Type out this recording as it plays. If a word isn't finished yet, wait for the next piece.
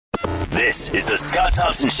This is the Scott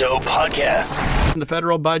Thompson Show podcast. The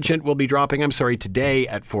federal budget will be dropping, today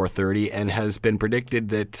at 4:30, and has been predicted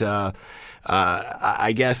that,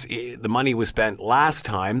 I guess, the money was spent last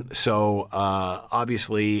time. So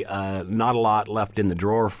obviously not a lot left in the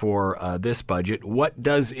drawer for this budget. What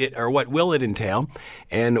does it, or what will it entail?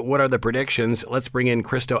 And what are the predictions? Let's bring in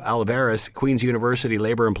Cristo Olivares, Queen's University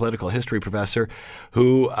Labor and Political History professor,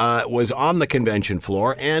 who was on the convention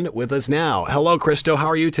floor and with us now. Hello, Cristo. How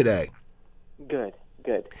are you today? Good.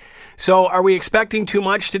 So are we expecting too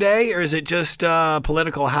much today, or is it just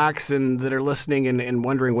political hacks that are listening and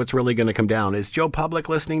wondering what's really going to come down? Is Joe Public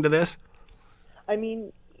listening to this? I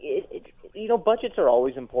mean, budgets are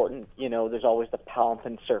always important. There's always the pomp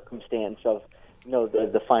and circumstance of,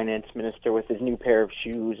 the finance minister with his new pair of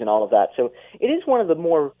shoes and all of that. So it is one of the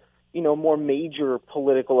more major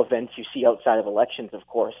political events you see outside of elections, of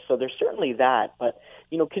course. So there's certainly that. But,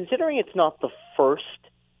 considering it's not the first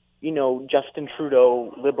Justin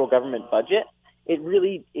Trudeau Liberal government budget, it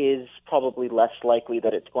really is probably less likely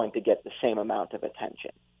that it's going to get the same amount of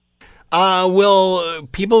attention. Will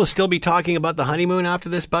people still be talking about the honeymoon after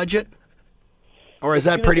this budget? Or is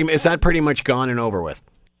that pretty much gone and over with?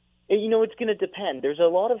 It's going to depend. There's a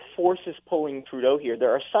lot of forces pulling Trudeau here.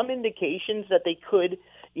 There are some indications that they could,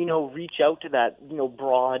 reach out to that,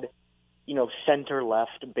 broad,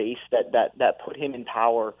 center-left base that put him in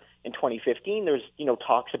power in 2015. There's,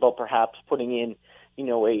 talks about perhaps putting in,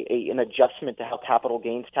 an adjustment to how capital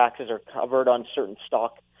gains taxes are covered on certain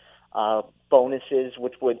stock bonuses,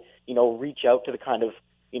 which would, reach out to the kind of,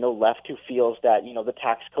 left who feels that, the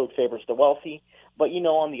tax code favors the wealthy. But,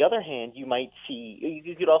 on the other hand, you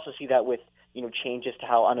could also see that with, changes to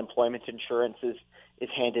how unemployment insurance is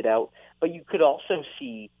handed out. But you could also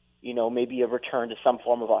see, maybe a return to some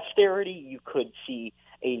form of austerity. You could see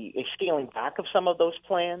a scaling back of some of those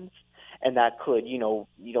plans, and that could,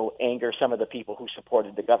 anger some of the people who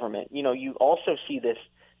supported the government. You also see this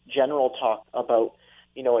general talk about,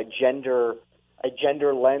 a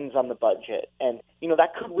gender lens on the budget, and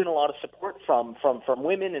that could win a lot of support from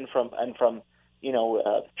women and from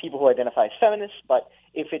people who identify as feminists. But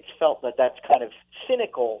if it's felt that that's kind of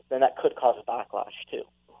cynical, then that could cause a backlash too.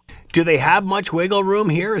 Do they have much wiggle room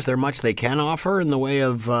here? Is there much they can offer in the way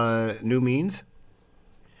of new means?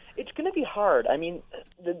 It's going to be hard. I mean,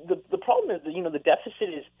 the problem is that, the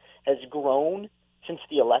deficit has grown since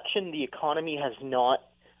the election. The economy has not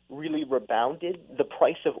really rebounded. The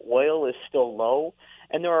price of oil is still low.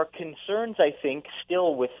 And there are concerns, I think,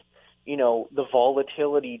 still with, the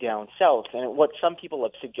volatility down south. And what some people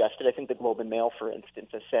have suggested, I think the Globe and Mail, for instance,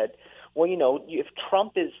 has said, well, if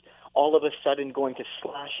Trump is all of a sudden going to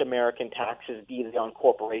slash American taxes, be it on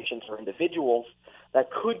corporations or individuals, that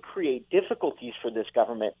could create difficulties for this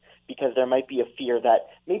government, because there might be a fear that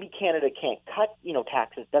maybe Canada can't cut,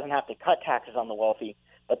 taxes, doesn't have to cut taxes on the wealthy,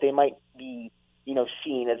 but they might be,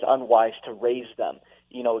 seen as unwise to raise them,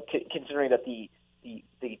 considering that the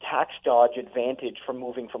tax dodge advantage from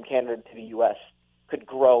moving from Canada to the U.S. could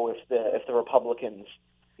grow if the Republicans,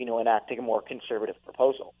 enacting a more conservative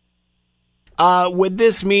proposal. Would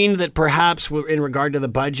this mean that perhaps in regard to the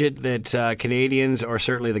budget that Canadians, or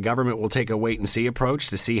certainly the government, will take a wait-and-see approach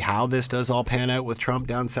to see how this does all pan out with Trump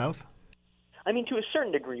down south? I mean, to a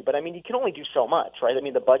certain degree, but you can only do so much, right? I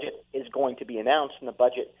mean, the budget is going to be announced, and the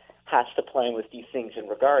budget has to plan with these things in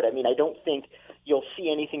regard. I mean, I don't think you'll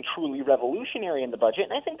see anything truly revolutionary in the budget,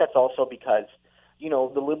 and I think that's also because,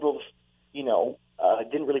 the Liberals,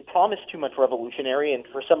 didn't really promise too much revolutionary, and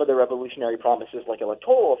for some of the revolutionary promises like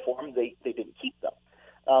electoral reform, they didn't keep them.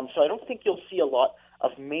 So I don't think you'll see a lot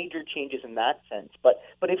of major changes in that sense. But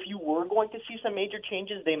if you were going to see some major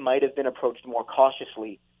changes, they might have been approached more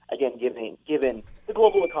cautiously, again, given the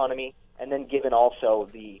global economy, and then given also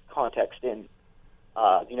the context in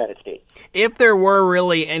the United States. If there were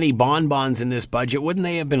really any bonbons in this budget, wouldn't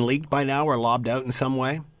they have been leaked by now or lobbed out in some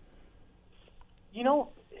way?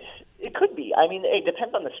 It could be. I mean, it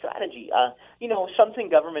depends on the strategy. Something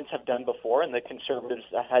governments have done before, and the Conservatives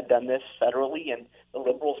had done this federally, and the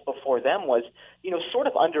Liberals before them was, sort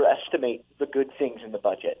of underestimate the good things in the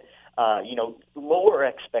budget. Lower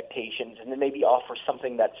expectations, and then maybe offer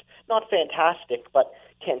something that's not fantastic, but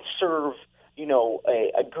can serve,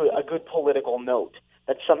 a good political note.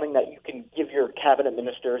 That's something that you can give your cabinet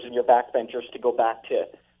ministers and your backbenchers to go back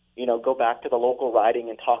to the local riding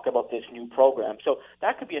and talk about this new program. So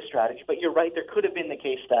that could be a strategy. But you're right, there could have been the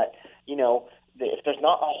case that, if there's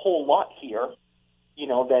not a whole lot here,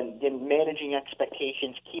 then managing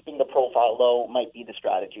expectations, keeping the profile low might be the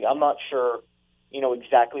strategy. I'm not sure,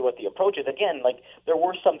 exactly what the approach is. Again, there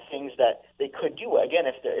were some things that they could do. Again,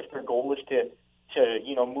 if their goal is to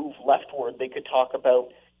move leftward, they could talk about,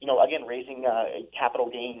 again, raising capital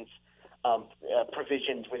gains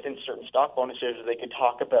provisions within certain stock bonuses, or they could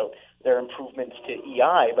talk about their improvements to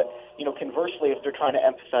EI. But, conversely, if they're trying to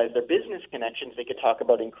emphasize their business connections, they could talk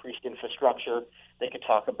about increased infrastructure. They could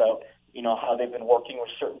talk about, how they've been working with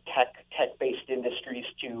certain tech-based industries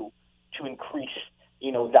to increase,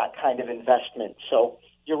 that kind of investment. So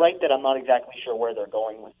you're right that I'm not exactly sure where they're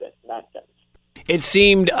going with this in that sense. It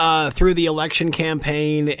seemed through the election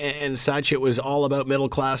campaign and such, it was all about middle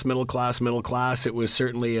class, middle class, middle class. It was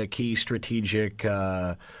certainly a key strategic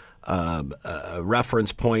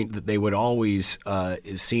reference point that they would always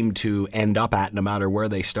seem to end up at, no matter where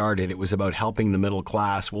they started. It was about helping the middle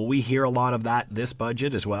class. Will we hear a lot of that this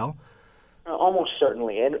budget as well? Almost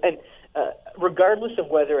certainly. And regardless of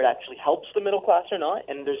whether it actually helps the middle class or not,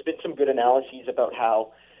 and there's been some good analyses about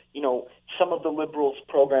how some of the Liberals'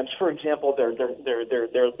 programs, for example, their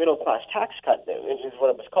middle class tax cut is what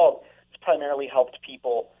it was called. It's primarily helped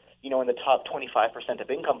people, in the top 25% of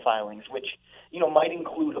income filings, which might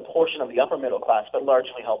include a portion of the upper middle class, but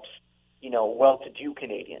largely helps well-to-do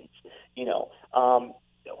Canadians.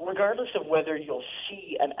 Regardless of whether you'll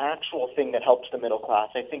see an actual thing that helps the middle class,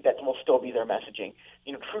 I think that will still be their messaging.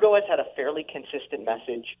 Trudeau has had a fairly consistent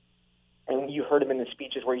message, and you heard him in the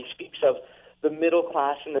speeches where he speaks of the middle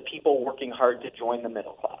class and the people working hard to join the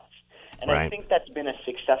middle class. And right. I think that's been a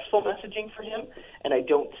successful messaging for him, and I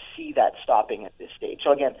don't see that stopping at this stage.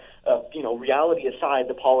 So again, reality aside,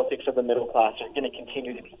 the politics of the middle class are going to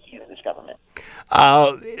continue to be key to this government.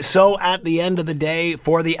 So at the end of the day,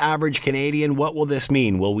 for the average Canadian, what will this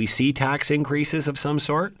mean? Will we see tax increases of some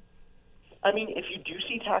sort? I mean, if you do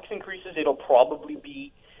see tax increases, it'll probably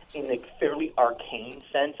be in a fairly arcane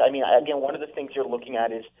sense. I mean, again, one of the things you're looking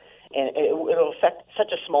at is, and it'll affect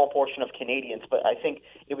such a small portion of Canadians, but I think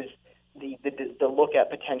it was the look at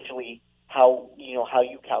potentially how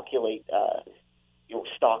you calculate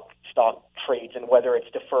stock trades and whether it's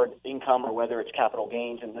deferred income or whether it's capital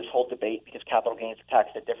gains, and this whole debate because capital gains are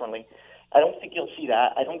taxed differently. I don't think you'll see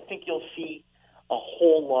that. I don't think you'll see a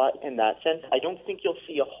whole lot in that sense. I don't think you'll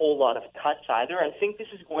see a whole lot of cuts either. I think this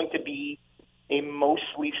is going to be a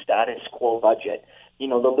mostly status quo budget.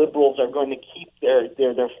 The Liberals are going to keep their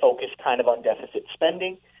focus kind of on deficit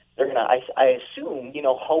spending. They're going to, I assume,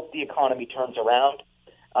 hope the economy turns around,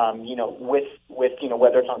 with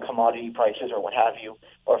whether it's on commodity prices or what have you,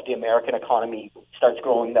 or if the American economy starts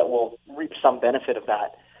growing, that will reap some benefit of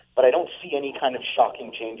that. But I don't see any kind of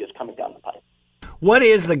shocking changes coming down the pipe. What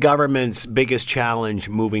is the government's biggest challenge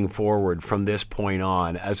moving forward from this point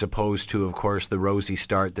on, as opposed to, of course, the rosy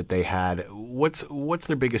start that they had? What's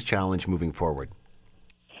their biggest challenge moving forward?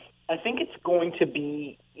 I think it's going to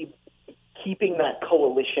be keeping that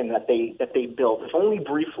coalition that they built, if only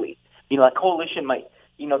briefly. That coalition might,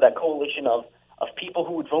 that coalition of people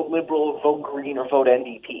who would vote Liberal, vote Green, or vote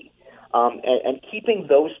NDP, and keeping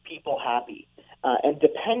those people happy. And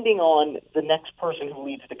depending on the next person who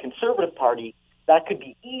leads the Conservative Party, that could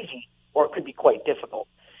be easy or it could be quite difficult.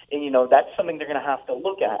 And, that's something they're going to have to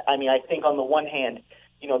look at. I mean, I think on the one hand,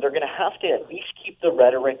 they're going to have to at least keep the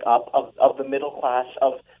rhetoric up of the middle class,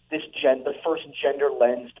 of this the first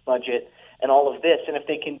gender-lensed budget and all of this. And if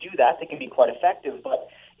they can do that, they can be quite effective. But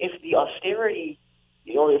if the austerity,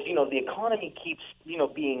 or if, the economy keeps,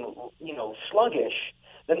 being, sluggish,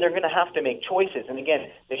 then they're going to have to make choices. And again,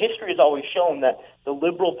 the history has always shown that the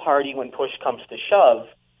Liberal Party, when push comes to shove,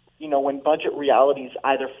 when budget realities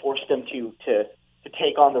either force them to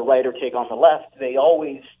take on the right or take on the left, they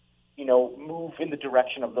always, move in the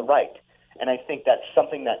direction of the right. And I think that's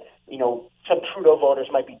something that, some Trudeau voters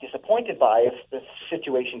might be disappointed by if the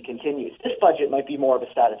situation continues. This budget might be more of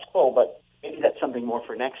a status quo, but maybe that's something more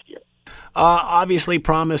for next year. Obviously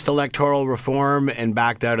promised electoral reform and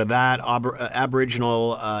backed out of that.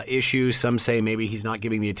 Aboriginal issues, some say maybe he's not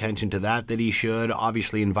giving the attention to that he should.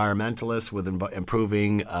 Obviously environmentalists with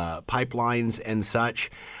improving pipelines and such.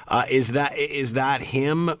 Is that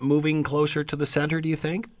him moving closer to the center, do you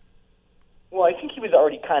think? Well, I think he was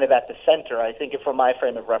already kind of at the center. I think from my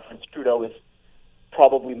frame of reference, Trudeau is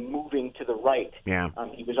probably moving to the right. Yeah.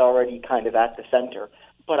 He was already kind of at the center.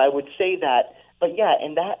 But I would say that, but yeah,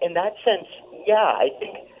 in that sense, yeah, I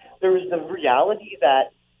think there is the reality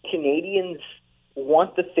that Canadians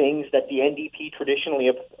want the things that the NDP traditionally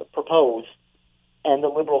have proposed, and the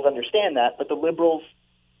Liberals understand that, but the Liberals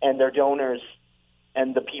and their donors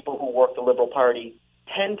and the people who work the Liberal Party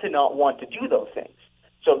tend to not want to do those things.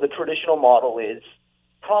 So the traditional model is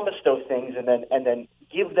promise those things and then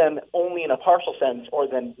give them only in a partial sense, or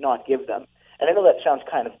then not give them. And I know that sounds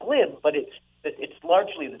kind of glib, but it's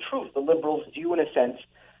largely the truth. The Liberals do, in a sense,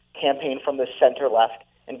 campaign from the center left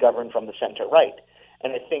and govern from the center right.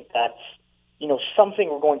 And I think that's, something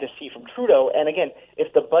we're going to see from Trudeau. And again,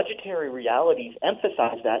 if the budgetary realities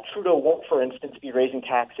emphasize that, Trudeau won't, for instance, be raising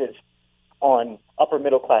taxes on upper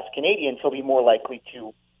middle class Canadians. He'll be more likely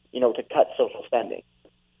to cut social spending.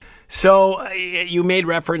 So you made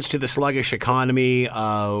reference to the sluggish economy,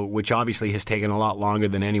 which obviously has taken a lot longer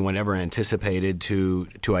than anyone ever anticipated to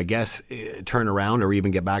I guess, turn around or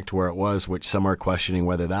even get back to where it was, which some are questioning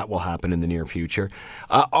whether that will happen in the near future.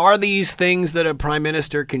 Are these things that a prime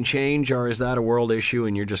minister can change, or is that a world issue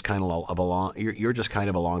and you're just kind of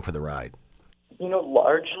along for the ride?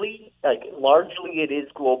 Largely it is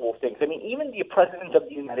global things. I mean, even the president of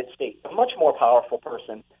the United States, a much more powerful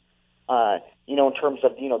person, in terms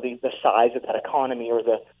of, the size of that economy, or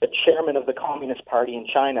the chairman of the Communist Party in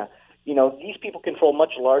China, these people control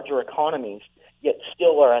much larger economies, yet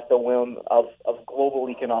still are at the whim of global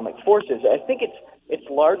economic forces. I think it's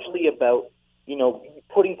largely about,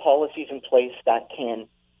 putting policies in place that can,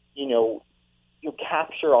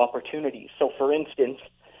 capture opportunities. So, for instance,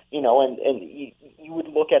 and you would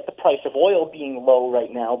look at the price of oil being low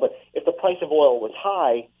right now, but if the price of oil was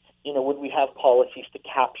high, would we have policies to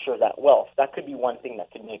capture that wealth? That could be one thing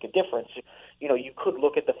that could make a difference. You could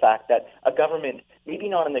look at the fact that a government, maybe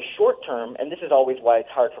not in the short term, and this is always why it's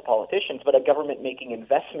hard for politicians, but a government making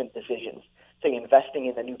investment decisions, say investing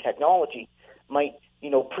in the new technology, might,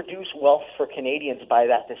 produce wealth for Canadians by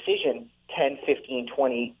that decision 10, 15,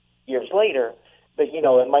 20 years later, but,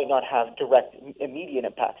 it might not have direct, immediate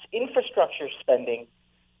impacts. Infrastructure spending,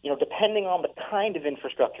 depending on the kind of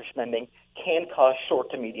infrastructure spending, can cause short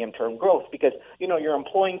to medium-term growth because, you're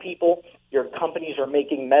employing people, your companies are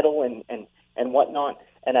making metal and whatnot,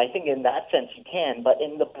 and I think in that sense you can. But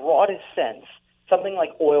in the broadest sense, something like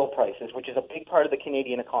oil prices, which is a big part of the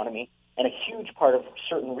Canadian economy and a huge part of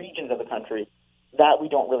certain regions of the country, that we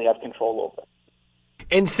don't really have control over.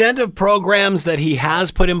 Incentive programs that he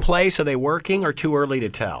has put in place, are they working or too early to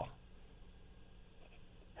tell?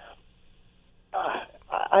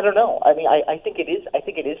 I don't know. I mean, I think it is. I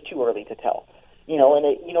think it is too early to tell. And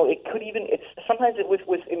it could even. It's sometimes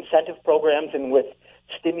with incentive programs and with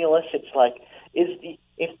stimulus. It's like, if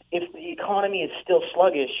the economy is still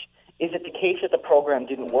sluggish, is it the case that the program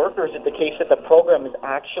didn't work, or is it the case that the program has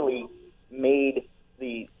actually made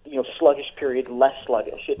the sluggish period less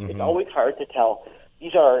sluggish? It's always hard to tell.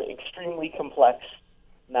 These are extremely complex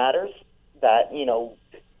matters that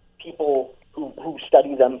people who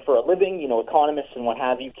study them for a living, economists and what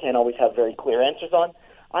have you, can't always have very clear answers on.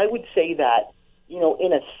 I would say that,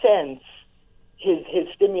 in a sense, his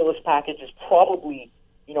stimulus package has probably,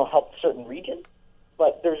 helped certain regions,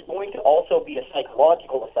 but there's going to also be a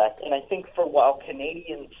psychological effect. And I think for a while,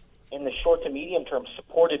 Canadians in the short to medium term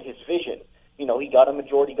supported his vision. He got a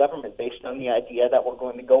majority government based on the idea that we're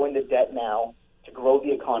going to go into debt now to grow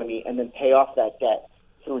the economy and then pay off that debt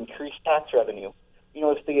through increased tax revenue.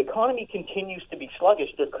 If the economy continues to be sluggish,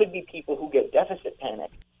 there could be people who get deficit panic.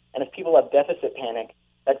 And if people have deficit panic,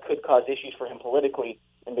 that could cause issues for him politically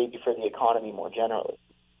and maybe for the economy more generally.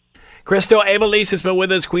 Christo Aivalis has been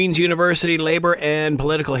with us, Queen's University Labour and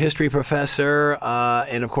Political History professor,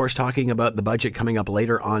 and of course talking about the budget coming up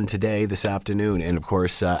later on today, this afternoon. And of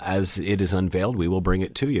course, as it is unveiled, we will bring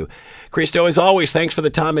it to you. Christo, as always, thanks for the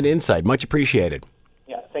time and insight. Much appreciated.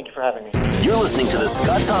 Yeah, thank you for having me. You're listening to The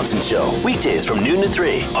Scott Thompson Show, weekdays from noon to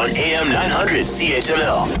 3 on AM 900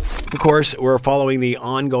 CHML. Of course, we're following the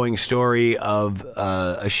ongoing story of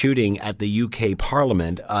a shooting at the UK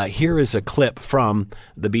Parliament. Here is a clip from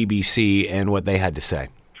the BBC and what they had to say.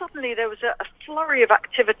 Suddenly there was a flurry of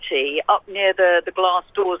activity up near the glass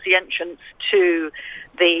doors, the entrance to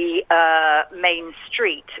the main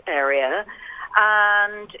street area,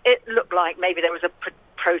 and it looked like maybe there was a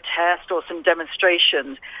protest or some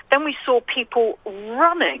demonstrations. Then we saw people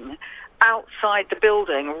running outside the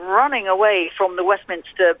building, running away from the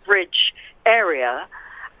Westminster Bridge area,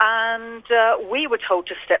 and we were told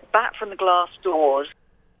to step back from the glass doors.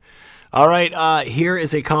 All right, here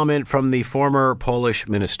is a comment from the former Polish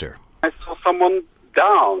minister. I saw someone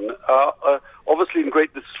down, obviously in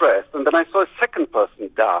great distress, and then I saw a second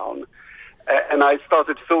person down. And I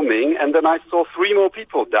started filming, and then I saw 3 more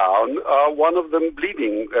people down, one of them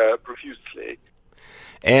bleeding profusely.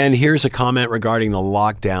 And here's a comment regarding the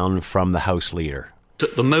lockdown from the House Leader.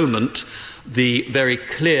 At the moment, the very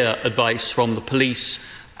clear advice from the police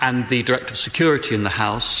and the Director of Security in the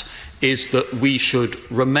House is that we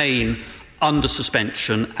should remain under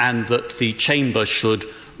suspension and that the Chamber should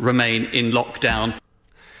remain in lockdown.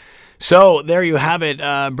 So there you have it.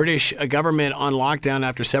 British government on lockdown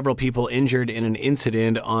after several people injured in an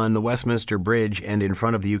incident on the Westminster Bridge and in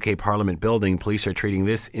front of the UK Parliament building. Police are treating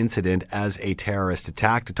this incident as a terrorist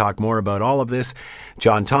attack. To talk more about all of this,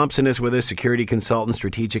 John Thompson is with us, security consultant,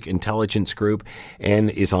 Strategic Intelligence Group, and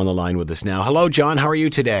is on the line with us now. Hello, John. How are you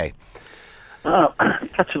today?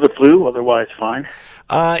 Touch of the flu, otherwise fine.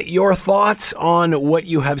 Your thoughts on what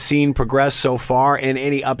you have seen progress so far and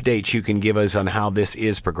any updates you can give us on how this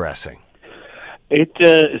is progressing? It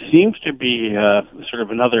seems to be sort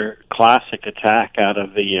of another classic attack out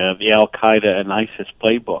of the Al-Qaeda and ISIS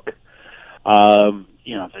playbook.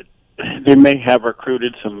 They may have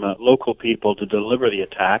recruited some local people to deliver the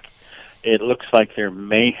attack. It looks like there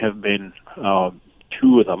may have been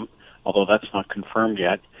two of them, although that's not confirmed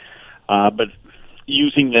yet. But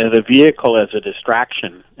using the vehicle as a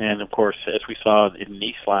distraction, and of course, as we saw in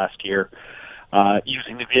Nice last year,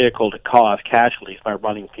 using the vehicle to cause casualties by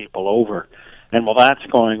running people over. And while that's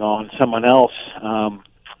going on, someone else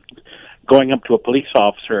going up to a police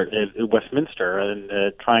officer at Westminster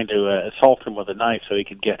and trying to assault him with a knife so he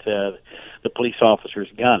could get the police officer's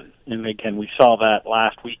gun. And again, we saw that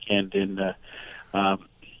last weekend in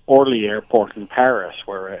Orly Airport in Paris,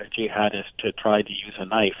 where a jihadist tried to use a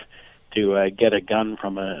knife to get a gun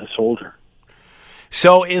from a soldier.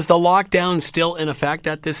 So is the lockdown still in effect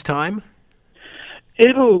at this time?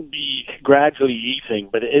 It'll be gradually easing,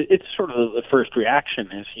 but it's sort of the first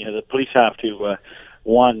reaction is, the police have to,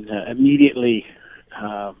 immediately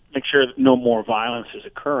make sure that no more violence is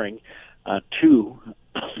occurring, two,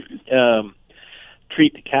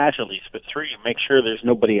 treat the casualties, but three, make sure there's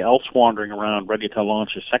nobody else wandering around ready to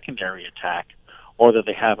launch a secondary attack, or that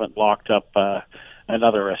they haven't locked up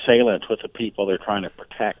another assailant with the people they're trying to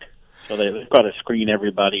protect. So they've got to screen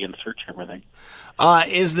everybody and search everything.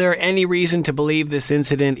 Is there any reason to believe this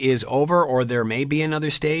incident is over, or there may be another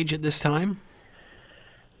stage at this time?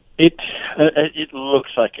 It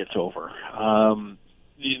looks like it's over.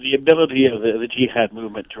 The ability of the jihad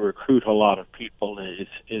movement to recruit a lot of people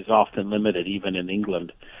is often limited, even in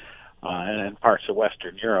England and parts of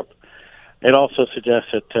Western Europe. It also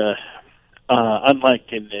suggests that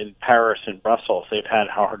unlike in Paris and Brussels, they've had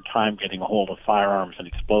a hard time getting a hold of firearms and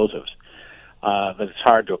explosives, that it's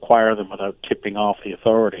hard to acquire them without tipping off the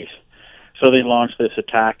authorities. So they launched this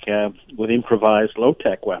attack with improvised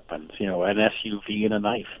low-tech weapons, an SUV and a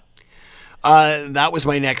knife. That was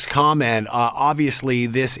my next comment. Obviously,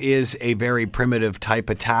 this is a very primitive type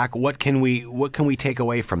attack. What can we take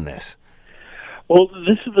away from this? Well,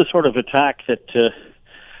 this is the sort of attack that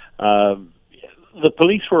the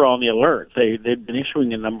police were on the alert. They'd been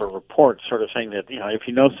issuing a number of reports sort of saying that, if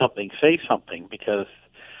you know something, say something, because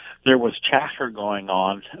there was chatter going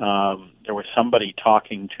on. There was somebody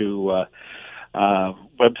talking to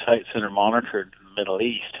websites that are monitored in the Middle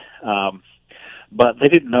East, but they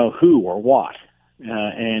didn't know who or what.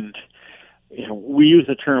 And we use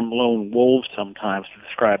the term lone wolves sometimes to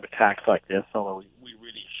describe attacks like this, although we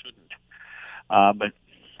really shouldn't. But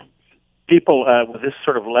people with this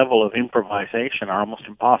sort of level of improvisation are almost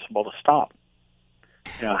impossible to stop.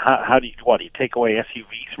 How do you take away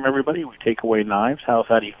SUVs from everybody? We take away knives? How is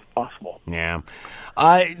that even possible? Yeah.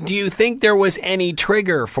 Do you think there was any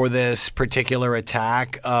trigger for this particular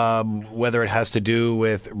attack, whether it has to do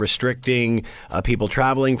with restricting people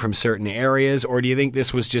traveling from certain areas, or do you think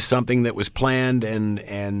this was just something that was planned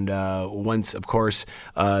and once, of course,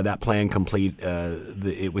 that plan complete,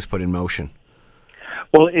 it was put in motion?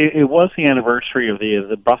 Well, it was the anniversary of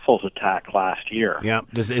the Brussels attack last year. Yeah.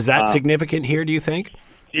 Is that significant here, do you think?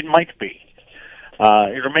 It might be.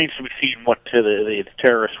 It remains to be seen what the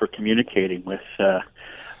terrorists were communicating with to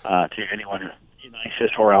anyone in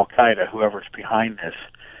ISIS or Al-Qaeda, whoever's behind this.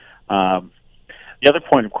 The other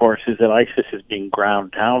point, of course, is that ISIS is being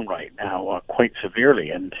ground down right now quite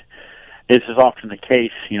severely, and this is often the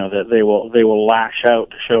case, that they will lash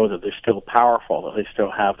out to show that they're still powerful, that they still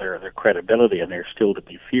have their credibility, and they're still to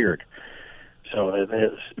be feared. So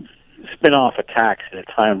the spin-off attacks at a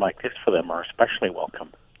time like this for them are especially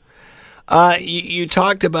welcome. You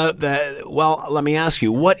talked about that. Well, let me ask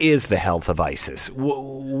you, what is the health of ISIS?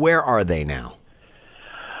 Where are they now?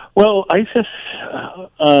 Well, ISIS,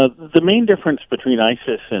 the main difference between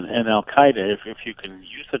ISIS and Al-Qaeda, if you can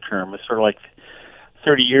use the term, is sort of like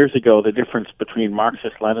 30 years ago, the difference between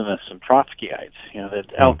Marxist-Leninists and Trotskyites.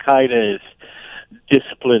 That Al-Qaeda is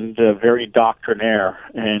disciplined, very doctrinaire,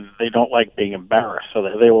 and they don't like being embarrassed, so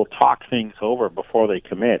they will talk things over before they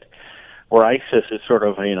commit. Where ISIS is sort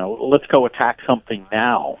of, let's go attack something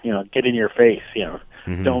now, get in your face,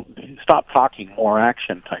 don't stop talking, more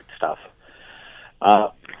action type stuff.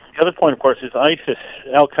 The other point, of course, is ISIS,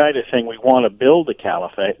 Al-Qaeda is saying we want to build a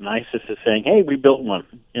caliphate, and ISIS is saying, hey, we built one,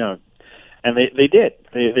 and they did.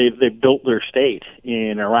 They built their state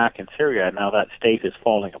in Iraq and Syria, and now that state is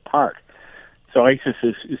falling apart. So ISIS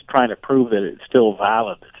is trying to prove that it's still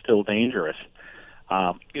valid, it's still dangerous,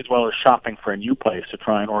 as well as shopping for a new place to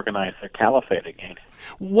try and organize their caliphate again.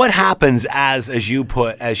 What happens as you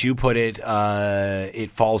put it,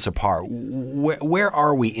 it falls apart? Where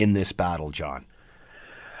are we in this battle, John?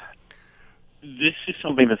 This is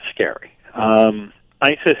something that's scary.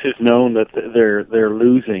 ISIS is known that they're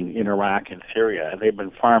losing in Iraq and Syria, and they've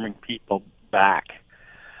been farming people back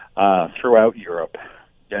throughout Europe.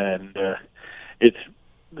 And it's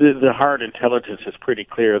the hard intelligence is pretty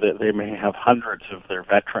clear that they may have hundreds of their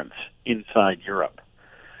veterans inside Europe.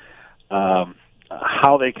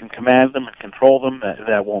 How they can command them and control them,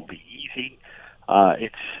 that won't be easy.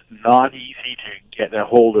 It's not easy to get a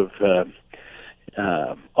hold of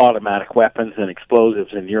automatic weapons and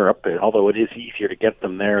explosives in Europe, although it is easier to get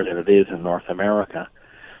them there than it is in North America.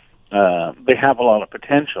 They have a lot of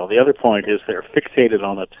potential. The other point is they're fixated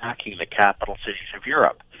on attacking the capital cities of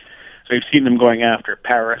Europe. So we've seen them going after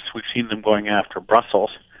Paris. We've seen them going after Brussels.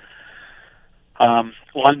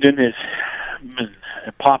 London has been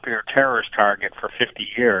a popular terrorist target for 50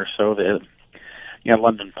 years, so the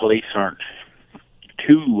London police aren't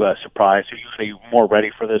too surprised. They're usually more ready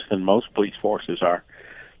for this than most police forces are.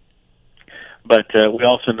 But we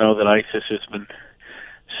also know that ISIS has been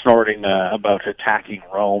snorting about attacking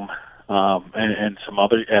Rome and some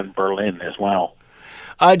other, and Berlin as well.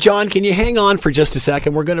 John, can you hang on for just a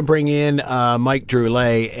second? We're going to bring in Mike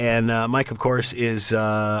Drolet, and Mike, of course, is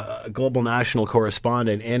a global national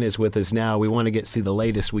correspondent and is with us now. We want to see the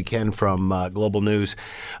latest we can from Global News.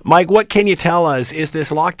 Mike, what can you tell us? Is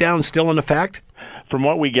this lockdown still in effect? From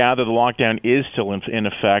what we gather, the lockdown is still in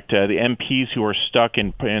effect. The MPs who are stuck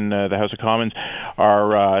in the House of Commons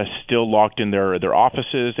are still locked in their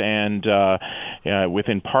offices and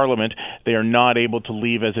within Parliament. They are not able to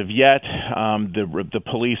leave as of yet. The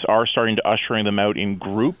police are starting to ushering them out in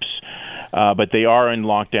groups. But they are in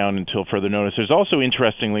lockdown until further notice. There's also,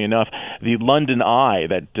 interestingly enough, the London Eye,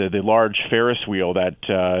 that the large Ferris wheel that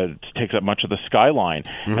takes up much of the skyline,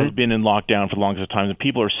 has been in lockdown for the longest time, and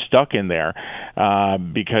people are stuck in there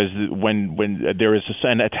because when there is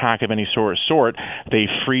an attack of any sort, they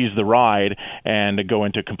freeze the ride and go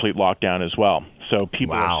into complete lockdown as well. So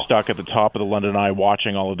people are stuck at the top of the London Eye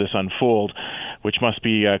watching all of this unfold, which must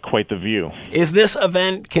be quite the view. Is this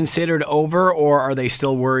event considered over, or are they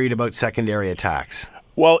still worried about secondary attacks?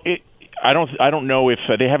 Well, I don't know if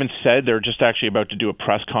they haven't said. They're just actually about to do a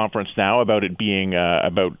press conference now about it being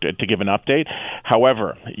to give an update.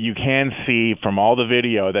 However, you can see from all the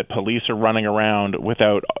video that police are running around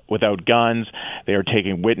without guns. They are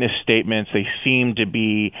taking witness statements. They seem to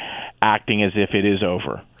be acting as if it is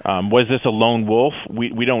over. Was this a lone wolf?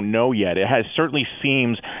 We don't know yet. It certainly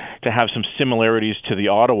seems to have some similarities to the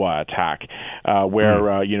Ottawa attack,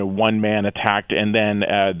 where one man attacked, and then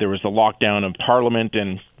there was the lockdown of Parliament,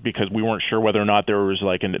 and because we weren't sure whether or not there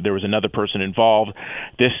was another person involved.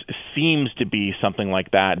 This seems to be something like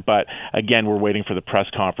that, but again, we're waiting for the press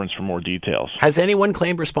conference for more details. Has anyone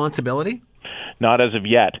claimed responsibility? Not as of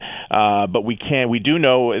yet, but we do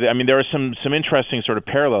know. I mean, there are some interesting sort of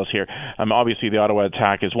parallels here. Obviously, the Ottawa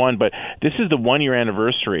attack is one, but this is the 1-year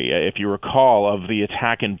anniversary, if you recall, of the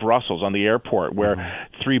attack in Brussels on the airport, where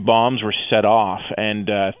 3 bombs were set off and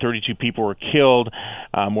 32 people were killed,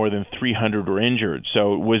 more than 300 were injured.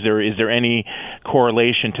 So, is there any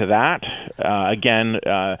correlation to that? Again,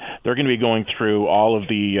 they're going to be going through all of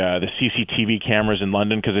the CCTV cameras in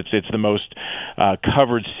London because it's the most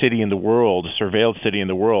covered city in the world. Surveilled city in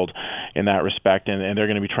the world in that respect, and they're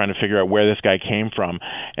going to be trying to figure out where this guy came from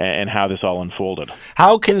and how this all unfolded.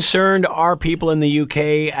 How concerned are people in the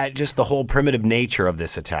UK at just the whole primitive nature of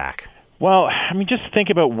this attack? Well, I mean, just think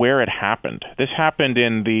about where it happened. This happened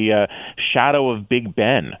in the shadow of Big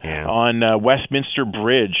Ben, on Westminster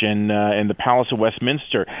Bridge in the Palace of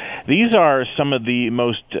Westminster. These are some of the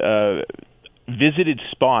most visited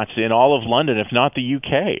spots in all of London, if not the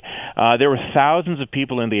UK. There were thousands of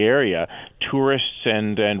people in the area, tourists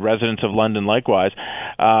and residents of London likewise,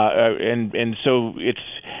 and so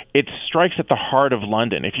it strikes at the heart of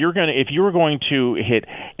London. If you were going to hit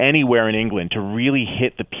anywhere in England, to really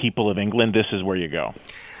hit the people of England, this is where you go.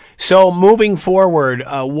 So moving forward,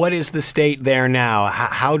 what is the state there now?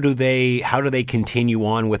 How do they continue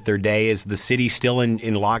on with their day? Is the city still in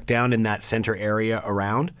lockdown in that center area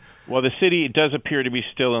around? Well, the city does appear to be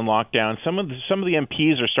still in lockdown. Some of the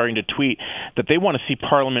MPs are starting to tweet that they want to see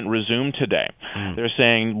Parliament resume today. They're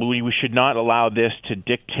saying we should not allow this to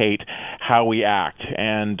dictate how we act,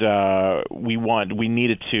 and we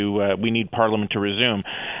need Parliament to resume.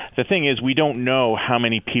 The thing is, we don't know how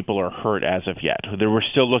many people are hurt as of yet. We're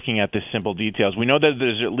still looking at the simple details. We know that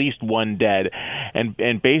there's at least one dead,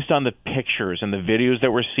 and based on the pictures and the videos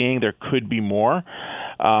that we're seeing, there could be more.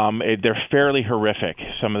 They're fairly horrific,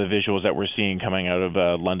 some of the visuals that we're seeing coming out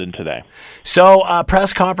of London today. So,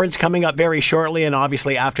 press conference coming up very shortly, and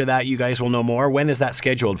obviously after that you guys will know more. When is that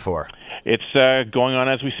scheduled for? It's going on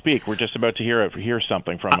as we speak. We're just about to hear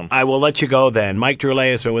something from them. I will let you go then. Mike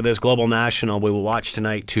Drolet has been with us, Global National. We will watch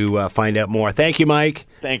tonight to find out more. Thank you, Mike.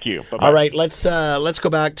 Thank you. Bye-bye. All right, let's go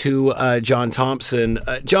back to John Thompson.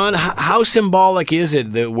 John, how symbolic is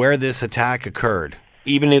it that where this attack occurred,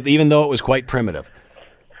 even though it was quite primitive?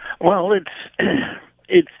 Well,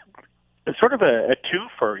 it's sort of a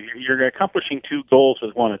twofer. You're accomplishing two goals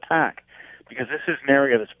with one attack, because this is an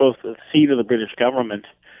area that's both the seat of the British government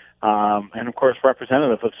and, of course,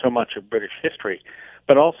 representative of so much of British history,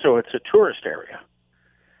 but also it's a tourist area.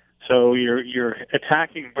 So you're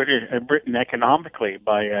attacking Britain economically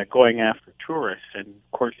by going after tourists, and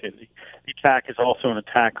of course the attack is also an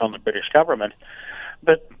attack on the British government.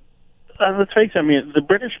 But let's face it, I mean, the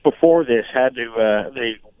British before this had to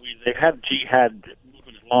they've had jihad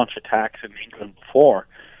launch attacks in England before,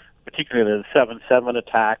 particularly the 7/7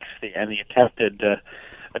 attacks and the attempted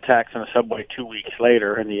attacks on a subway 2 weeks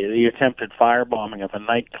later, and the attempted firebombing of a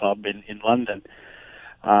nightclub in London.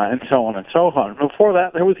 And so on and so on. Before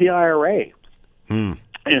that, there was the IRA,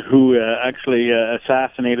 who actually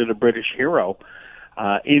assassinated a British hero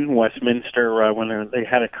in Westminster when they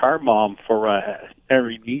had a car bomb for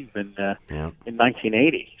Harry Neave in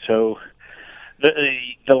 1980. So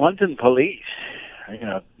the London police,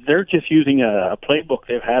 they're just using a playbook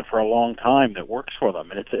they've had for a long time that works for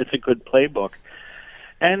them, and it's a good playbook.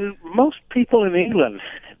 And most people in England,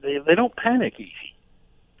 they don't panic easy.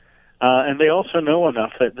 And they also know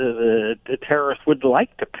enough that the terrorists would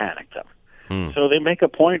like to panic them. So they make a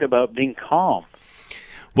point about being calm.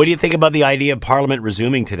 What do you think about the idea of Parliament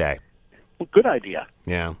resuming today? Well, good idea.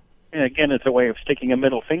 Yeah. And again, it's a way of sticking a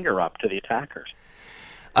middle finger up to the attackers.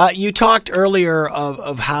 You talked earlier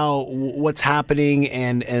of how what's happening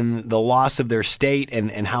and the loss of their state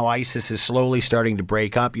and how ISIS is slowly starting to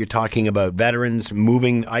break up. You're talking about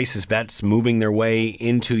ISIS vets moving their way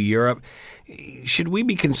into Europe. Should we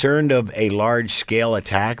be concerned of a large-scale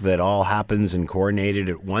attack that all happens and coordinated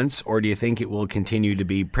at once, or do you think it will continue to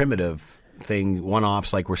be primitive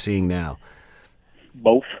one-offs like we're seeing now?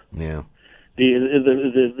 Both. Yeah.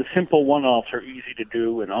 The simple one-offs are easy to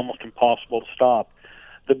do and almost impossible to stop.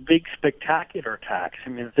 The big spectacular attacks, I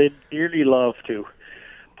mean, they'd dearly love to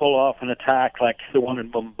pull off an attack like the one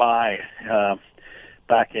in Mumbai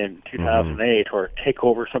back in 2008, or take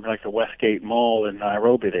over something like the Westgate Mall in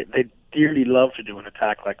Nairobi. They'd dearly love to do an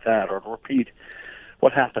attack like that, or repeat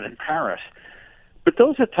what happened in Paris. But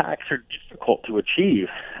those attacks are difficult to achieve,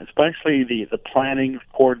 especially the planning,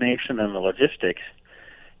 coordination, and the logistics,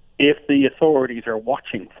 if the authorities are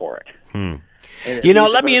watching for it.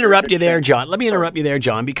 Let me interrupt you there,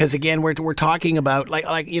 John. Because again, we're talking about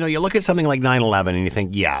like you look at something like 9/11 and you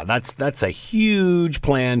think, yeah, that's a huge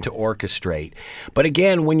plan to orchestrate. But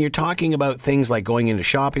again, when you're talking about things like going into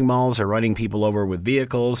shopping malls or running people over with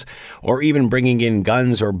vehicles, or even bringing in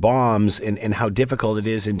guns or bombs, and how difficult it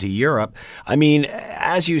is into Europe, I mean,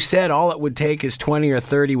 as you said, all it would take is 20 or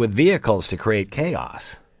 30 with vehicles to create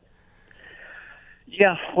chaos.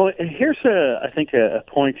 Yeah, well, here's I think a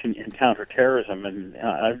point in counterterrorism, and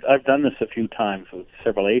I've done this a few times with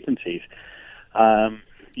several agencies.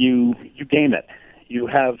 You game it. You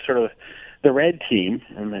have sort of the red team,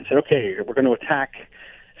 and they said, okay, we're going to attack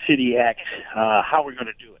City X. How are we going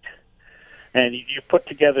to do it? And you put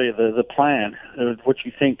together the plan, what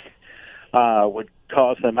you think would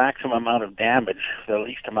cause the maximum amount of damage, the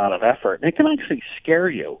least amount of effort. And it can actually scare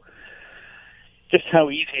you just how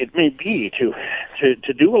easy it may be to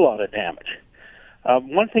do a lot of damage.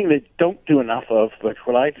 One thing they don't do enough of, but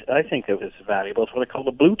what I think of as valuable, is what I call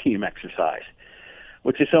the blue team exercise,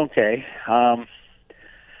 which is, okay, I'm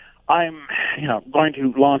going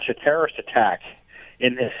to launch a terrorist attack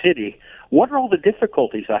in this city. What are all the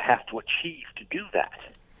difficulties I have to achieve to do that?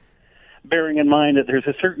 Bearing in mind that there's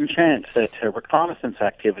a certain chance that reconnaissance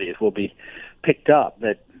activities will be picked up,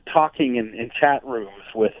 that talking in chat rooms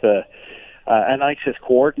with an ISIS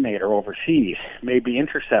coordinator overseas may be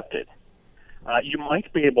intercepted. You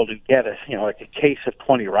might be able to get a case of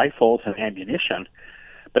 20 rifles and ammunition,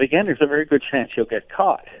 but again, there's a very good chance you'll get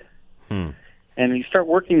caught. And you start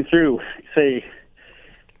working through, say,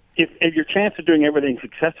 if your chance of doing everything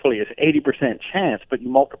successfully is 80% chance, but you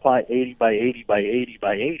multiply 80 by 80 by 80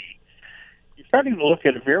 by 80, you're starting to look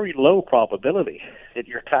at a very low probability that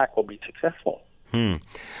your attack will be successful.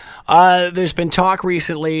 There's been talk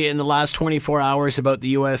recently in the last 24 hours about the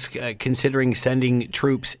U.S. Considering sending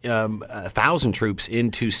troops, 1,000 troops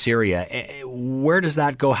into Syria. Where does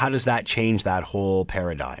that go? How does that change that whole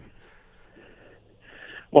paradigm?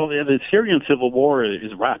 Well, the Syrian civil war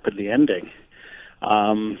is rapidly ending.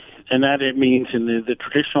 And that it means in the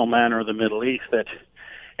traditional manner of the Middle East that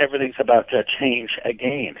everything's about to change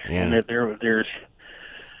again. Yeah. And that there's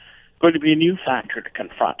going to be a new factor to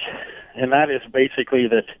confront. And that is basically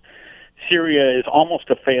that Syria is almost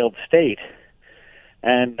a failed state.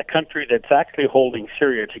 And the country that's actually holding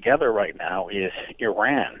Syria together right now is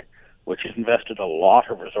Iran, which has invested a lot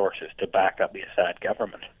of resources to back up the Assad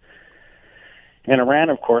government. And Iran,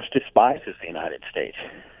 of course, despises the United States.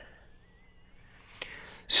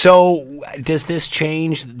 So does this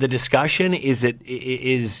change the discussion?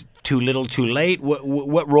 Is too little too late?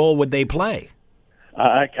 What role would they play?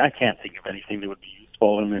 I can't think of anything that would be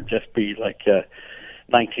useful, and it'd just be like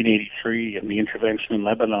 1983 and the intervention in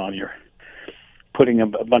Lebanon. You're putting a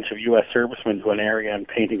bunch of U.S. servicemen to an area and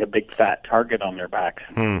painting a big fat target on their backs.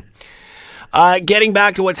 Getting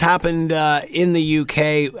back to what's happened in the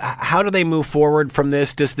UK, how do they move forward from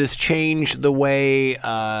this? Does this change the way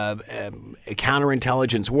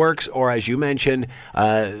counterintelligence works? Or, as you mentioned,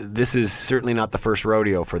 this is certainly not the first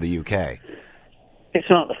rodeo for the UK. It's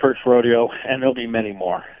not the first rodeo, and there'll be many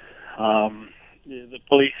more. The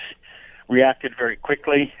police reacted very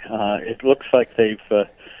quickly. It looks like there's a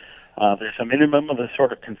minimum of the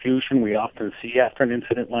sort of confusion we often see after an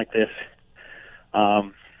incident like this.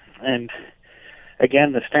 And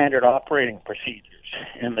again, the standard operating procedures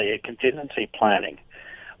and the contingency planning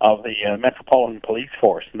of the Metropolitan Police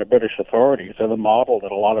Force and the British authorities are the model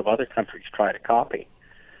that a lot of other countries try to copy.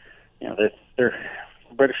 You know, the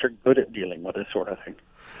British are good at dealing with this sort of thing.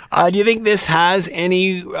 Do you think this has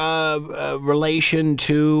any relation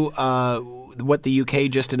to what the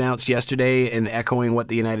UK just announced yesterday and echoing what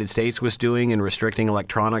the United States was doing and restricting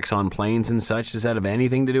electronics on planes and such? Does that have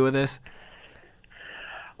anything to do with this?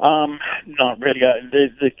 Not really.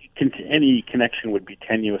 Any connection would be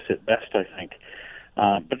tenuous at best, I think.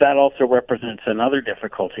 But that also represents another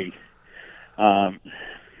difficulty. I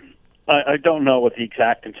don't know what the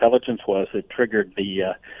exact intelligence was that triggered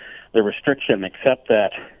the restriction, except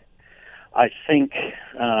that I think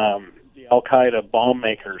the Al-Qaeda bomb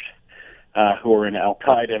makers who are in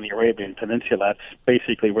Al-Qaeda in the Arabian Peninsula, that's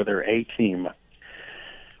basically where their A-team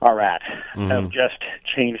are at, have just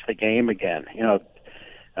changed the game again. You know,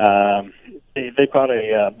 they've got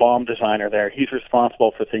a bomb designer there. He's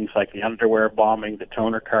responsible for things like the underwear bombing, the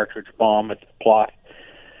toner cartridge bomb, its plot.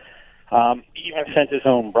 He even sent his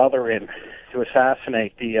own brother in to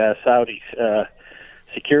assassinate the Saudi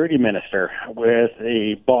security minister with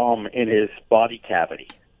a bomb in his body cavity.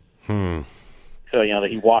 So, you know,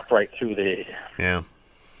 he walked right through the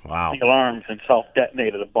alarms and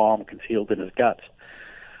self-detonated a bomb concealed in his guts.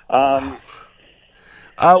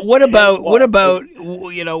 What about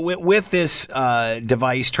you know, with this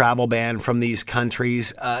device travel ban from these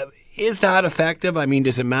countries? Is that effective? I mean,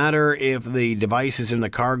 does it matter if the device is in the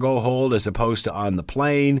cargo hold as opposed to on the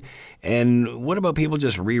plane? And what about people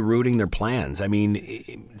just rerouting their plans? I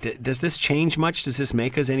mean, does this change much? Does this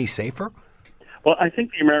make us any safer? Well, I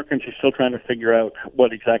think the Americans are still trying to figure out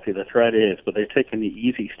what exactly the threat is, but they've taken the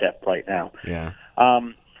easy step right now. Yeah.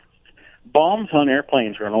 Bombs on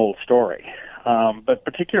airplanes are an old story. But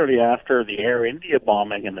particularly after the Air India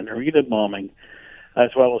bombing and the Narita bombing,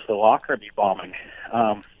 as well as the Lockerbie bombing,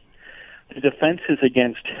 the defenses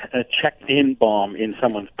against a checked-in bomb in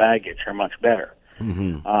someone's baggage are much better.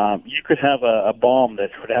 You could have a bomb that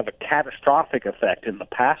would have a catastrophic effect in the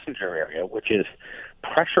passenger area, which is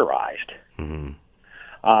pressurized. And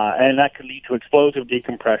that could lead to explosive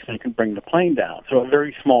decompression and can bring the plane down. So a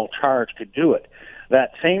very small charge could do it.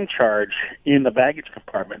 That same charge in the baggage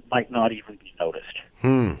compartment might not even be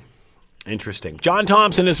noticed. Interesting. John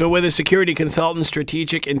Thompson has been with us, security consultant,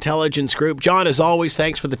 Strategic Intelligence Group. John, as always,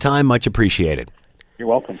 thanks for the time. Much appreciated. You're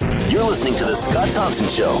welcome. You're listening to The Scott Thompson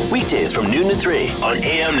Show, weekdays from noon to 3 on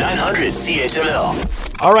AM 900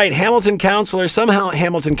 CHML. All right, Hamilton councillors, somehow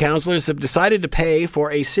Hamilton councillors have decided to pay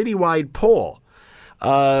for a citywide poll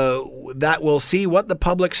that will see what the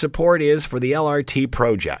public support is for the LRT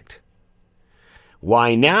project.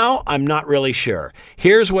 Why now? I'm not really sure.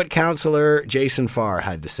 Here's what Councillor Jason Farr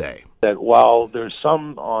had to say. that while there's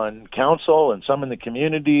some on council and some in the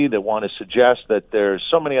community that want to suggest that there's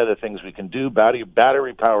so many other things we can do,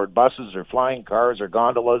 battery-powered buses or flying cars or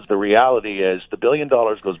gondolas, the reality is the $1 billion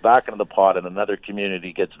goes back into the pot and another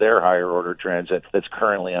community gets their higher-order transit that's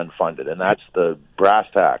currently unfunded, and that's the brass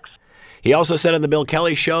tacks. He also said on the Bill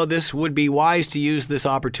Kelly Show this would be wise to use this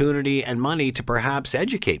opportunity and money to perhaps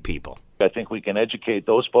educate people. I think we can educate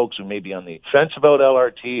those folks who may be on the fence about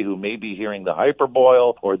LRT, who may be hearing the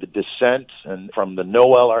hyperboil or the dissent and from the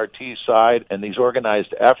no LRT side, and these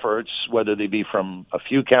organized efforts, whether they be from a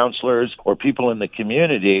few councillors or people in the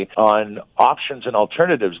community, on options and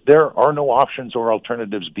alternatives. There are no options or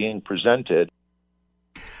alternatives being presented.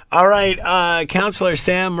 All right, Councillor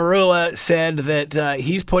Sam Merulla said that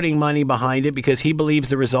he's putting money behind it because he believes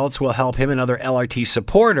the results will help him and other LRT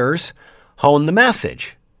supporters hone the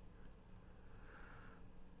message.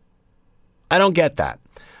 I don't get that.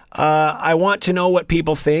 I want to know what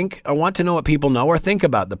people think. I want to know what people know or think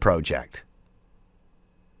about the project.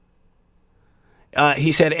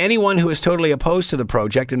 He said anyone who is totally opposed to the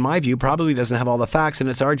project, in my view, probably doesn't have all the facts, and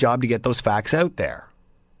it's our job to get those facts out there.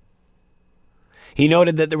 He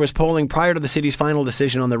noted that there was polling prior to the city's final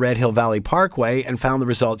decision on the Red Hill Valley Parkway and found the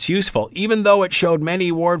results useful. Even though it showed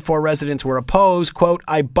many Ward 4 residents were opposed, quote,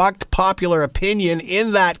 I bucked popular opinion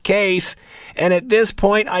in that case, and at this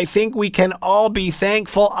point I think we can all be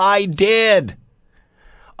thankful I did.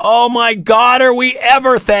 Oh my God, are we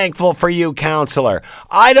ever thankful for you, councillor?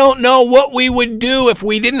 I don't know what we would do if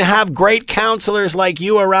we didn't have great councillors like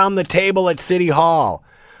you around the table at City Hall.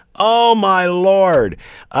 Oh, my Lord.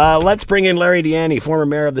 Let's bring in Larry Deanny, former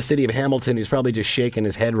mayor of the city of Hamilton, who's probably just shaking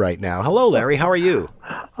his head right now. Hello, Larry. How are you?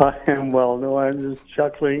 I am well. No, I'm just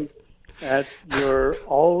chuckling at your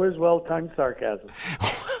always well-timed sarcasm.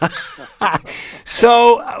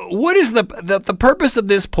 So what is the purpose of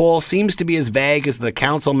this poll seems to be as vague as the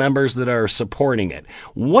council members that are supporting it.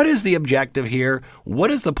 What is the objective here?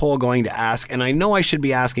 What is the poll going to ask? And I know I should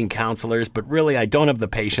be asking councillors, but really I don't have the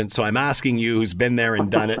patience, so I'm asking you who's been there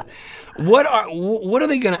and done it. What are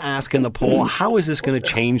they going to ask in the poll? How is this going to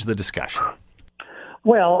change the discussion?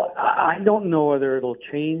 Well, I don't know whether it'll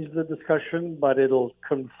change the discussion, but it'll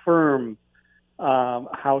confirm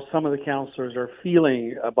how some of the councillors are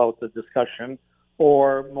feeling about the discussion,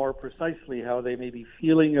 or more precisely, how they may be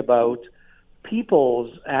feeling about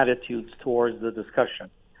people's attitudes towards the discussion.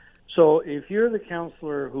 So if you're the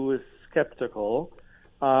councillor who is skeptical,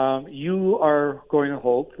 you are going to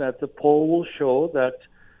hope that the poll will show that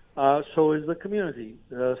so is the community,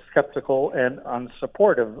 skeptical and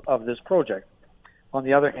unsupportive of this project. On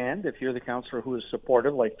the other hand, if you're the councillor who is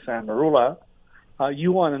supportive, like Sam Merulla,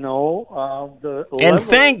 you want to know the level. And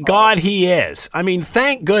thank God he is. I mean,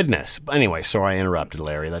 thank goodness. Anyway, sorry I interrupted,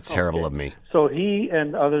 Larry. That's terrible of me. So he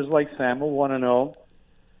and others like Sam will want to know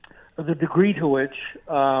the degree to which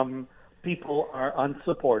people are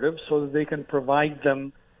unsupportive so that they can provide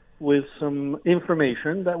them with some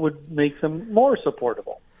information that would make them more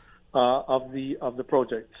supportable of the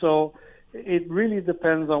project. So it really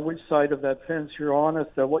depends on which side of that fence you're on as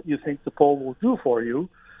to what you think the poll will do for you.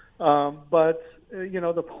 But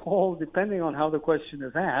the poll, depending on how the question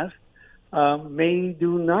is asked, may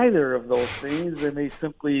do neither of those things. They may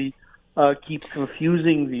simply keep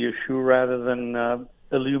confusing the issue rather than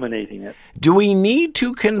illuminating it. Do we need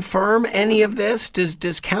to confirm any of this?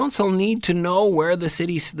 Does council need to know where the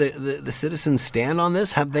citizens stand on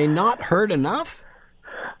this? Have they not heard enough?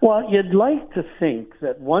 Well, you'd like to think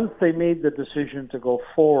that once they made the decision to go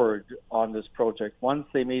forward on this project, once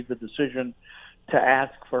they made the decision to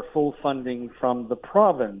ask for full funding from the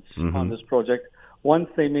province on this project, once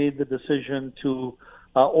they made the decision to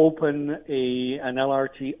open an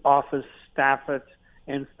LRT office, staff it,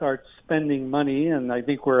 and start spending money, and I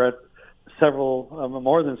think we're at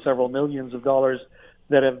more than several millions of dollars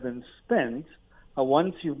that have been spent.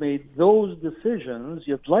 Once you've made those decisions,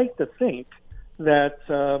 you'd like to think that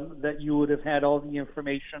you would have had all the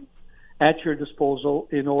information at your disposal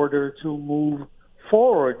in order to move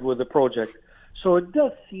forward with the project. So it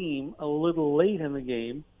does seem a little late in the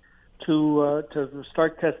game to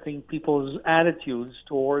start testing people's attitudes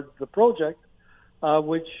towards the project,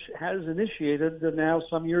 which has initiated now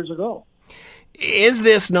some years ago. Is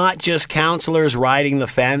this not just councillors riding the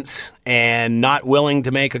fence and not willing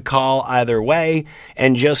to make a call either way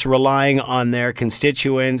and just relying on their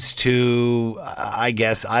constituents to,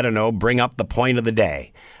 bring up the point of the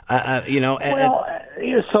day? So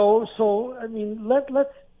I mean,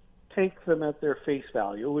 let's take them at their face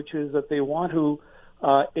value, which is that they want to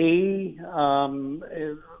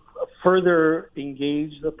further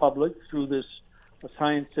engage the public through this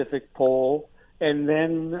scientific poll and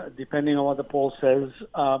then, depending on what the poll says,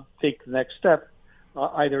 take the next step,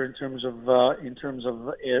 either in terms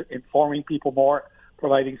of informing people more,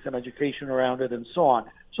 providing some education around it, and so on.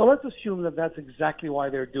 So let's assume that that's exactly why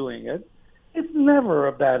they're doing it. It's never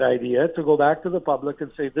a bad idea to go back to the public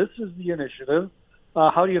and say, this is the initiative.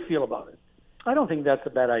 How do you feel about it? I don't think that's a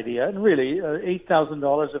bad idea. And really,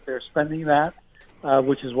 $8,000, if they're spending that,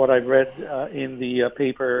 which is what I've read in the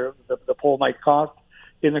paper, the poll might cost,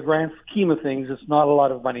 in the grand scheme of things, it's not a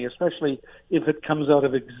lot of money, especially if it comes out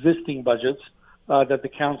of existing budgets that the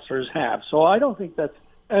councillors have. So I don't think that's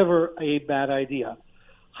ever a bad idea.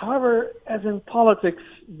 However, as in politics,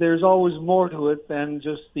 there's always more to it than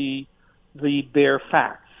just the bare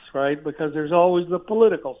facts, right? Because there's always the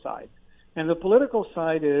political side. And the political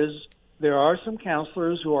side is there are some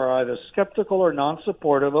councillors who are either skeptical or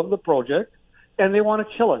non-supportive of the project, and they want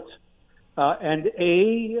to kill it. And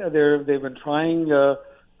they've been trying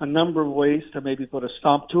a number of ways to maybe put a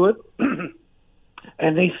stop to it.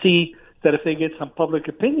 And they see that if they get some public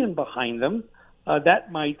opinion behind them,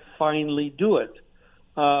 that might finally do it.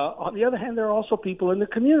 On the other hand, there are also people in the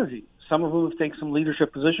community, some of whom have taken some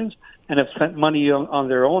leadership positions and have spent money on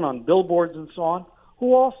their own on billboards and so on,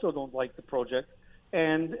 who also don't like the project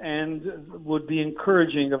and would be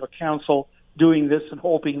encouraging of a council doing this and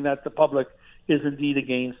hoping that the public is indeed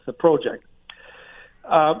against the project.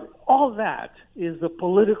 All that is the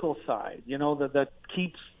political side, that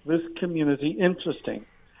keeps this community interesting.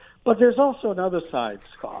 But there's also another side,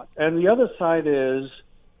 Scott, and the other side is,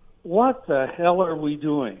 what the hell are we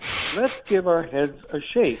doing? Let's give our heads a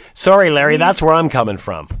shake. Sorry, Larry, that's where I'm coming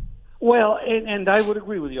from. Well, and I would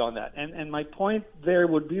agree with you on that. And my point there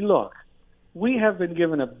would be, look, we have been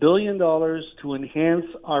given $1 billion to enhance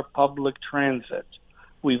our public transit.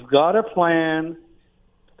 We've got a plan.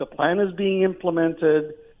 The plan is being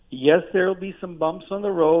implemented. Yes, there will be some bumps on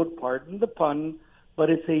the road, pardon the pun, but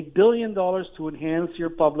it's $1 billion to enhance your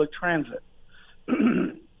public transit.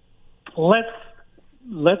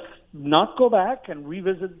 Let's not go back and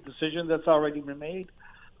revisit the decision that's already been made.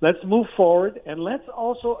 Let's move forward, and let's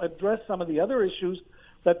also address some of the other issues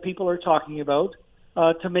that people are talking about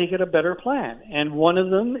to make it a better plan. And one of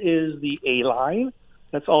them is the A-line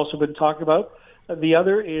that's also been talked about. The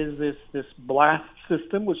other is this blast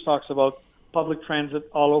system, which talks about public transit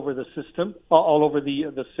all over the system, all over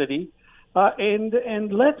the city.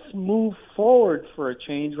 And let's move forward for a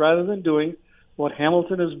change rather than doing what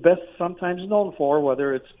Hamilton is best sometimes known for,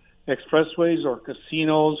 whether it's expressways or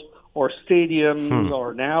casinos or stadiums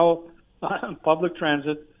or now public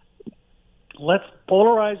transit. Let's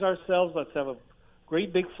polarize ourselves. Let's have a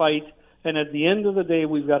great big fight. And at the end of the day,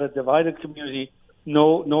 we've got a divided community,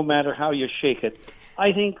 no matter how you shake it.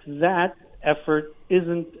 I think that effort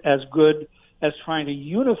isn't as good as trying to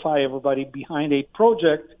unify everybody behind a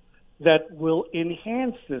project that will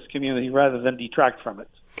enhance this community rather than detract from it.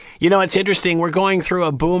 It's interesting. We're going through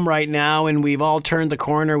a boom right now, and we've all turned the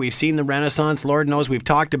corner. We've seen the Renaissance. Lord knows we've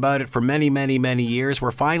talked about it for many, many, many years.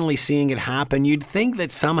 We're finally seeing it happen. You'd think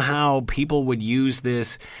that somehow people would use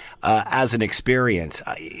this as an experience.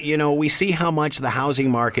 We see how much the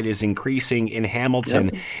housing market is increasing in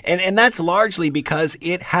Hamilton, and that's largely because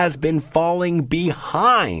it has been falling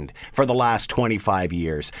behind for the last 25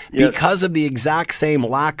 years because of the exact same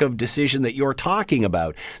lack of decision that you're talking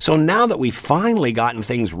about. So now that we've finally gotten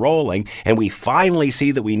things rolling and we finally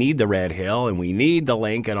see that we need the Red Hill and we need the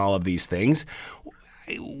link and all of these things,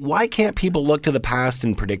 why can't people look to the past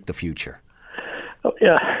and predict the future? Oh,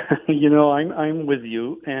 yeah, I'm with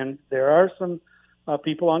you, and there are some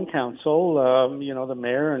people on council, the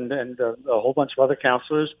mayor and a whole bunch of other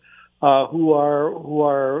councillors who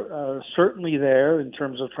are certainly there in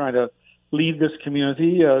terms of trying to lead this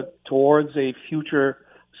community towards a future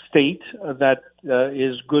state that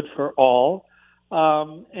is good for all,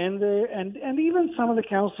 and even some of the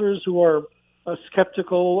councillors who are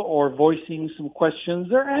skeptical or voicing some questions.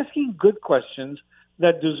 They're asking good questions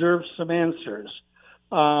that deserve some answers.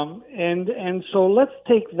 And so let's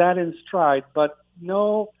take that in stride. But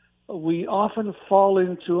no, we often fall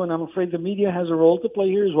into, and I'm afraid the media has a role to play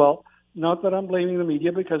here as well. Not that I'm blaming the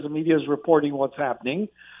media, because the media is reporting what's happening.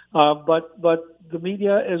 But the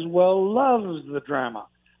media as well loves the drama,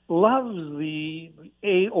 loves the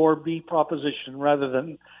A or B proposition rather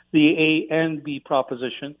than the A and B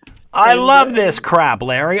proposition. I love this crap,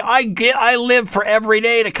 Larry. I live for every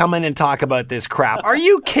day to come in and talk about this crap. Are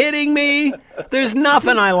you kidding me? There's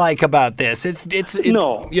nothing I like about this. It's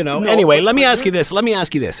no. Anyway, let me ask you this.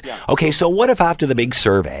 Yeah. Okay, so what if after the big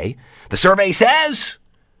survey, the survey says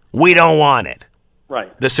we don't want it?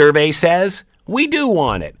 Right. The survey says we do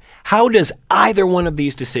want it. How does either one of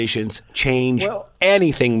these decisions change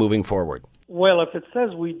anything moving forward? Well, if it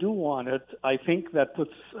says we do want it, I think that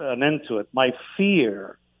puts an end to it. My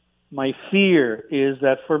fear is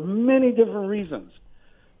that for many different reasons,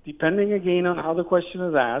 depending again on how the question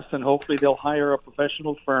is asked, and hopefully they'll hire a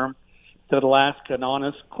professional firm that'll ask an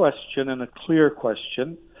honest question and a clear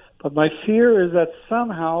question. But my fear is that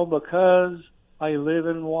somehow, because I live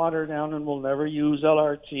in Waterdown and will never use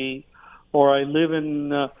LRT, or I live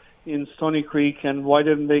in Stony Creek and why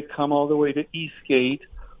didn't they come all the way to Eastgate,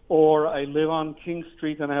 or I live on King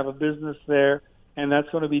Street and I have a business there, and that's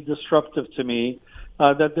going to be disruptive to me,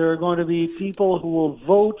 that there are going to be people who will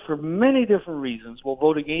vote for many different reasons, will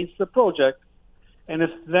vote against the project. And if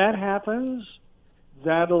that happens,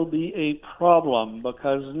 that'll be a problem,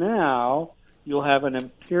 because now you'll have an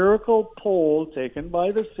empirical poll taken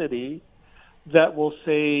by the city that will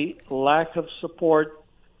say lack of support.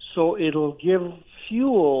 So it'll give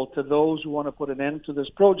fuel to those who want to put an end to this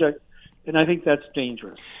project. And I think that's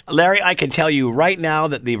dangerous. Larry, I can tell you right now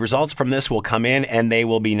that the results from this will come in and they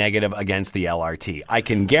will be negative against the LRT. I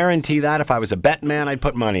can guarantee that. If I was a bet man, I'd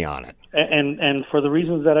put money on it. And for the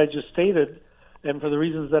reasons that I just stated,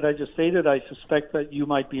 I suspect that you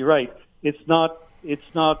might be right. It's not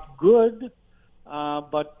good,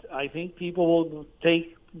 but I think people will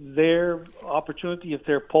take their opportunity if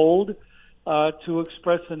they're polled to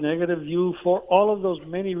express a negative view for all of those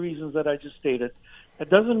many reasons that I just stated. It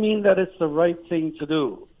doesn't mean that it's the right thing to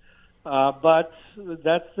do, but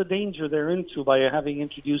that's the danger they're into by having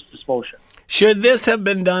introduced this motion. Should this have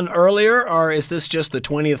been done earlier, or is this just the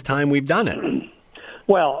 20th time we've done it?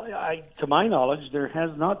 Well, to my knowledge, there has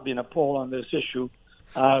not been a poll on this issue,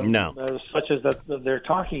 such as that they're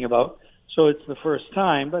talking about. So it's the first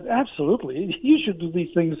time, but absolutely, you should do these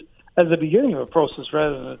things at the beginning of a process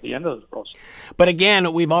rather than at the end of the process. But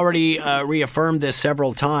again, we've already reaffirmed this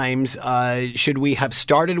several times. Should we have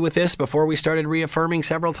started with this before we started reaffirming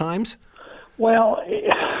several times? Well,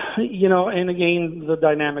 and again, the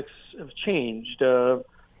dynamics have changed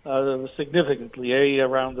significantly, A,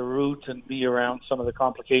 around the route, and B, around some of the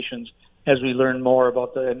complications as we learn more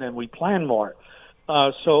about and then we plan more.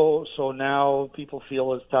 So now people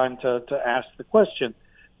feel it's time to ask the question.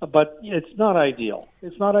 But it's not ideal.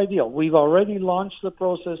 It's not ideal. We've already launched the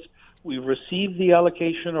process. We've received the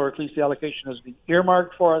allocation, or at least the allocation has been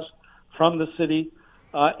earmarked for us from the city.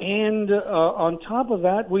 And on top of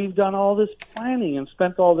that, we've done all this planning and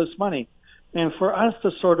spent all this money. And for us to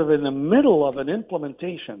sort of in the middle of an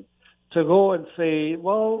implementation to go and say,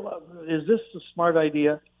 well, is this a smart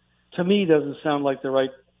idea? To me, doesn't sound like the right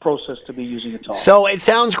process to be using at all. So it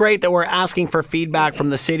sounds great that we're asking for feedback from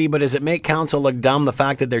the city, but does it make council look dumb, the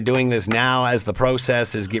fact that they're doing this now as the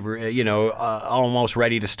process is almost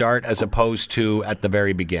ready to start, as opposed to at the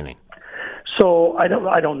very beginning? So I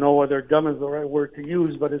don't know whether dumb is the right word to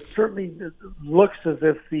use, but it certainly looks as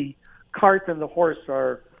if the cart and the horse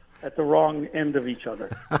are at the wrong end of each other.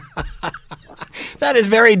 That is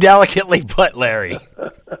very delicately put, Larry.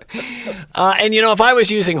 And, if I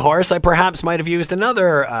was using horse, I perhaps might have used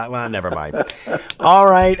another. Never mind. All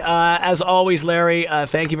right. As always, Larry,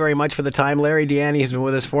 thank you very much for the time. Larry Deanny has been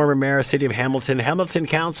with us, former mayor, City of Hamilton. Hamilton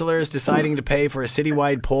councillors deciding to pay for a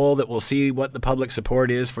citywide poll that will see what the public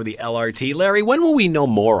support is for the LRT. Larry, when will we know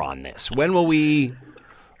more on this? When will we...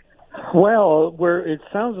 Well, it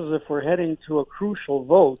sounds as if we're heading to a crucial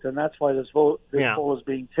vote, and that's why this poll is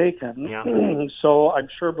being taken. Yeah. So I'm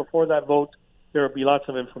sure before that vote, there will be lots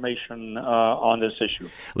of information on this issue.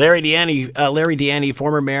 Larry Deanny,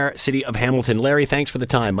 former mayor, City of Hamilton. Larry, thanks for the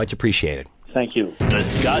time. Much appreciated. Thank you. The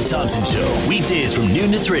Scott Thompson Show, weekdays from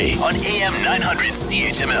noon to 3 on AM 900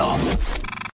 CHML.